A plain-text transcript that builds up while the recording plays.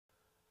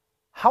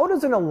How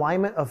does an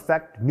alignment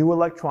affect new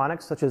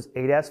electronics such as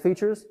ADAS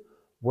features?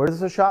 Where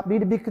does the shop need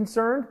to be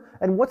concerned?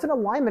 And what's an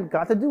alignment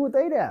got to do with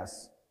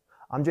ADAS?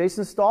 I'm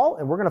Jason Stahl,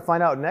 and we're going to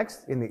find out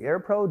next in the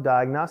AirPro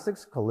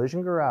Diagnostics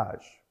Collision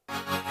Garage.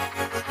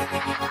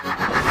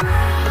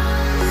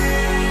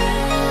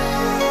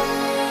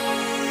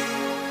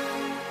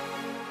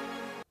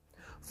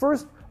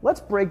 First, let's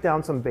break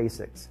down some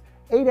basics.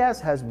 ADAS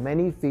has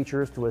many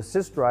features to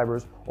assist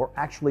drivers or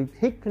actually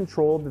take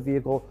control of the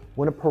vehicle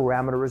when a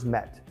parameter is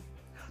met.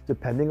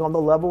 Depending on the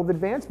level of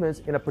advancements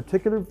in a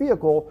particular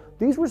vehicle,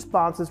 these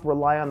responses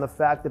rely on the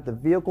fact that the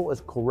vehicle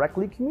is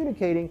correctly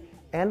communicating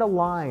and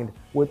aligned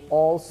with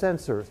all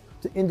sensors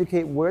to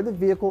indicate where the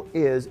vehicle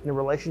is in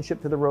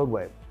relationship to the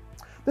roadway.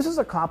 This is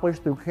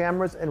accomplished through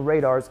cameras and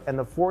radars and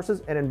the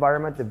forces and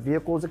environment the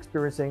vehicle is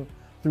experiencing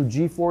through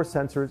G-force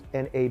sensors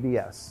and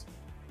ABS.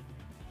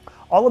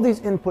 All of these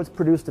inputs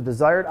produce the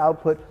desired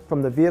output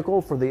from the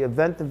vehicle for the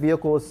event the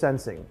vehicle is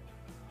sensing.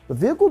 The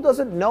vehicle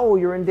doesn't know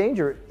you're in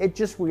danger, it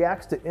just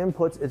reacts to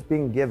inputs it's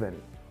being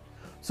given.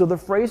 So the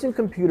phrase in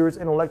computers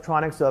and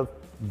electronics of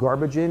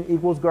garbage in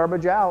equals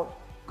garbage out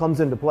comes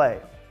into play.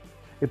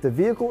 If the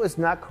vehicle is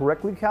not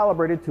correctly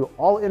calibrated to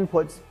all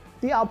inputs,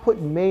 the output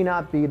may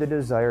not be the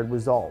desired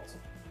result.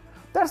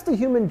 That's the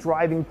human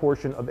driving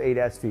portion of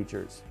ADAS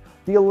features.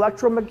 The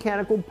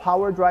electromechanical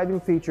power driving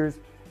features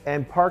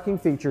and parking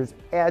features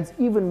adds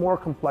even more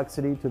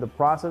complexity to the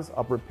process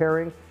of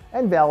repairing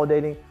and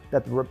validating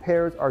that the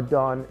repairs are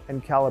done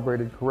and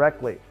calibrated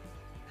correctly.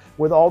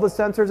 With all the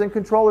sensors and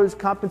controllers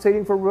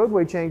compensating for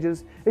roadway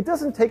changes, it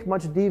doesn't take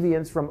much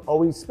deviance from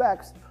OE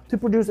specs to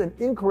produce an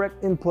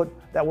incorrect input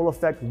that will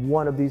affect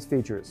one of these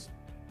features.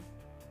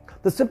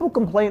 The simple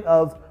complaint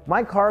of,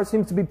 "my car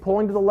seems to be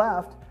pulling to the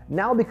left,"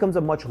 now becomes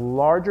a much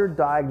larger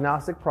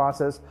diagnostic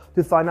process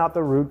to find out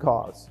the root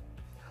cause.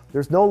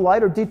 There's no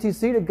light or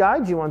DTC to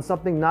guide you on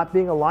something not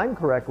being aligned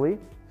correctly.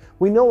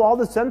 We know all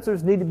the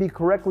sensors need to be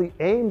correctly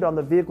aimed on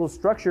the vehicle's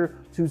structure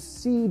to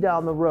see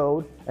down the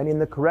road and in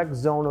the correct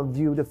zone of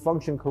view to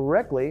function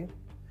correctly.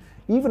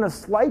 Even a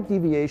slight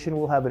deviation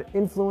will have an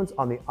influence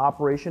on the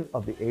operation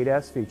of the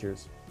ADAS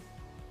features.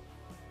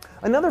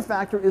 Another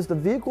factor is the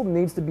vehicle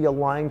needs to be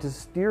aligned to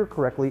steer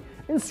correctly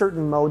in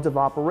certain modes of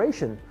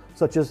operation,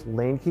 such as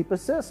lane keep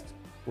assist,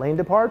 lane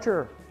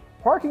departure,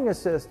 parking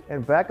assist,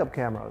 and backup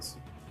cameras.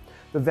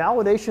 The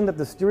validation that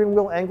the steering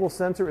wheel angle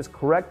sensor is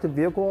correct to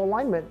vehicle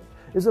alignment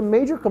is a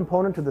major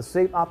component to the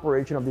safe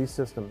operation of these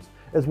systems,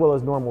 as well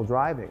as normal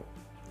driving.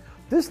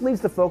 This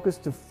leads the focus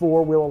to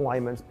four-wheel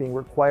alignments being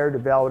required to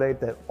validate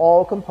that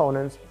all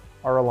components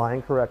are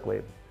aligned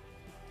correctly.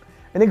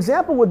 An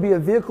example would be a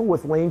vehicle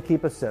with lane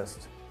keep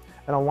assist.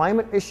 An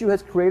alignment issue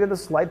has created a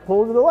slight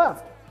pull to the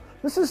left.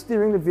 This is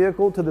steering the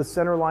vehicle to the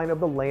center line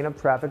of the lane of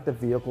traffic the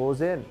vehicle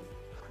is in.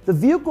 The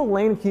vehicle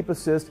lane keep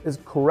assist is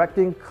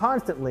correcting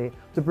constantly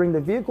to bring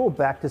the vehicle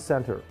back to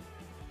center.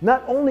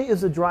 Not only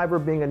is the driver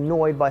being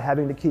annoyed by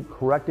having to keep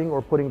correcting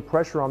or putting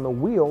pressure on the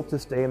wheel to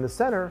stay in the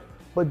center,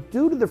 but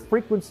due to the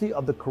frequency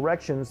of the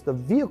corrections, the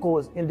vehicle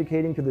is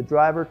indicating to the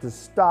driver to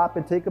stop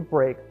and take a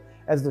break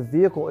as the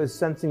vehicle is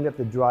sensing that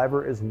the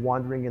driver is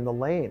wandering in the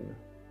lane.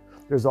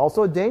 There's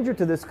also a danger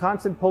to this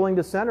constant pulling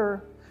to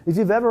center. If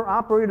you've ever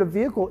operated a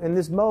vehicle in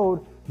this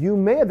mode, you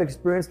may have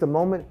experienced the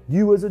moment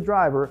you as a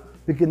driver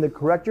begin to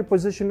correct your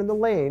position in the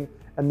lane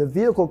and the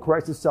vehicle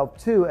corrects itself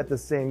too at the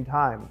same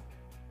time.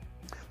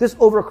 This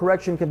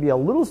overcorrection can be a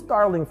little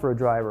startling for a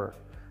driver.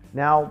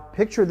 Now,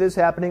 picture this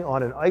happening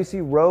on an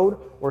icy road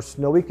or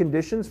snowy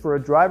conditions for a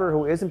driver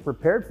who isn't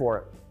prepared for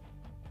it.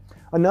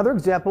 Another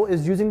example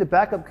is using the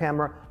backup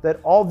camera that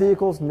all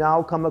vehicles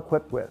now come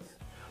equipped with.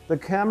 The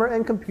camera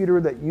and computer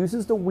that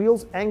uses the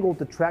wheel's angle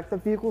to track the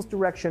vehicle's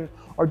direction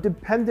are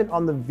dependent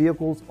on the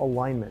vehicle's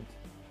alignment.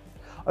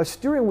 A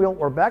steering wheel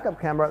or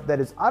backup camera that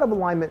is out of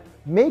alignment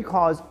may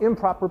cause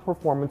improper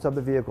performance of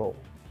the vehicle.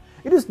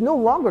 It is no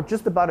longer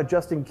just about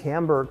adjusting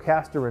camber,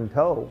 caster, and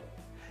toe.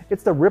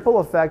 It's the ripple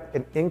effect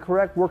an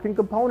incorrect working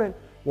component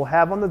will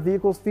have on the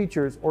vehicle's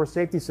features or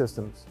safety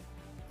systems.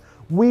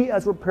 We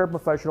as repair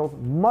professionals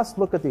must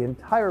look at the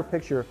entire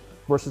picture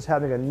versus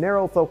having a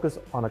narrow focus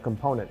on a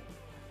component.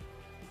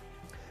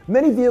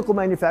 Many vehicle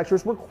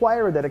manufacturers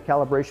require that a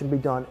calibration be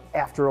done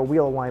after a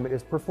wheel alignment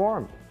is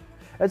performed.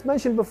 As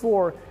mentioned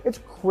before, it's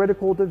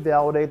critical to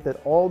validate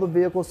that all the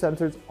vehicle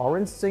sensors are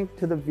in sync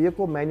to the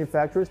vehicle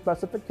manufacturer's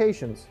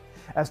specifications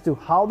as to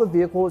how the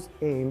vehicle is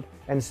aimed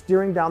and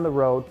steering down the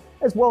road,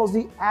 as well as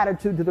the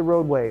attitude to the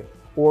roadway,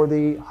 or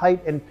the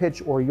height and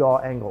pitch or yaw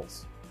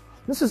angles.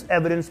 This is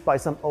evidenced by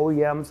some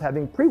OEMs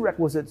having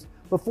prerequisites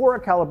before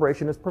a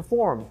calibration is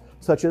performed,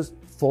 such as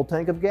full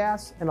tank of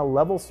gas and a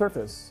level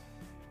surface.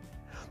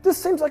 This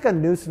seems like a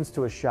nuisance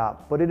to a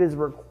shop, but it is a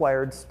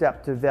required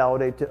step to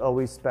validate to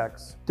OE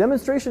specs.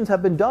 Demonstrations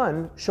have been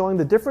done showing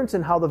the difference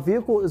in how the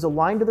vehicle is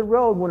aligned to the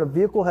road when a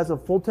vehicle has a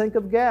full tank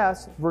of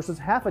gas versus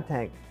half a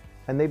tank,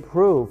 and they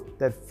prove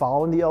that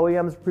following the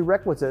OEM's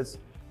prerequisites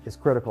is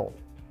critical.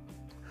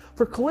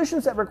 For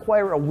collisions that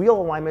require a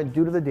wheel alignment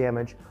due to the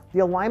damage, the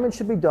alignment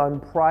should be done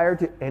prior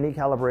to any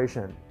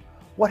calibration.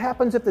 What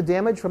happens if the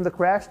damage from the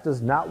crash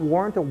does not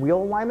warrant a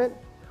wheel alignment?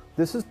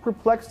 This has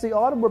perplexed the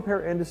auto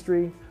repair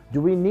industry.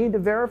 Do we need to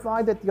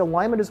verify that the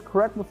alignment is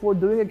correct before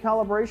doing a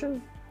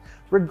calibration?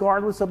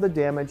 Regardless of the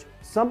damage,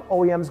 some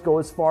OEMs go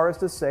as far as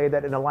to say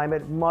that an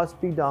alignment must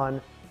be done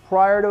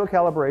prior to a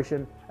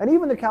calibration, and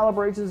even the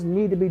calibrations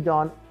need to be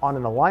done on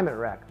an alignment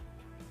rack.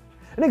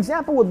 An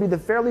example would be the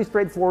fairly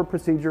straightforward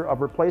procedure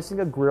of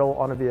replacing a grille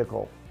on a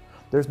vehicle.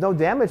 There's no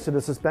damage to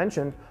the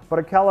suspension, but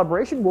a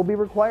calibration will be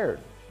required.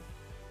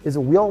 Is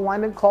a wheel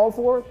alignment called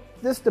for?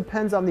 This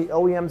depends on the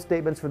OEM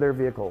statements for their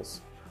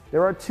vehicles.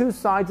 There are two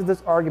sides of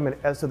this argument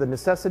as to the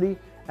necessity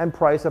and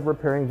price of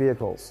repairing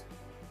vehicles.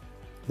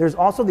 There's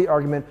also the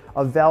argument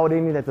of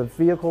validating that the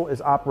vehicle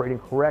is operating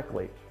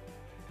correctly.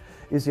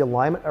 Is the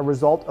alignment a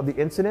result of the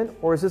incident,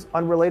 or is this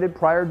unrelated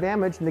prior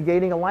damage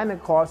negating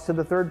alignment costs to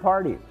the third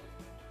party?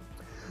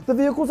 The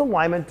vehicle's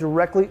alignment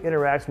directly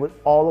interacts with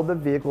all of the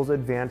vehicle's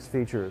advanced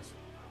features.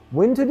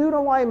 When to do an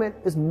alignment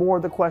is more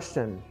the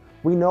question.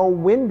 We know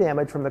when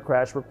damage from the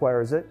crash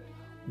requires it.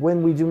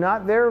 When we do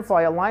not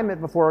verify alignment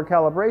before a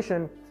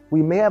calibration,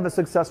 we may have a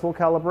successful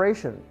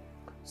calibration.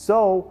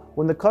 So,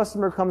 when the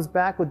customer comes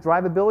back with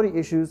drivability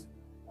issues,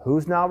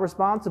 who's now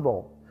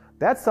responsible?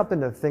 That's something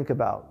to think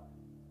about.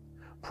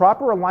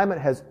 Proper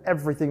alignment has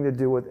everything to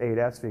do with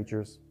ADAS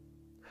features.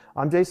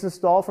 I'm Jason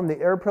Stahl from the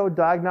AirPro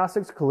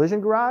Diagnostics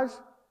Collision Garage.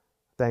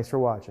 Thanks for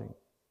watching.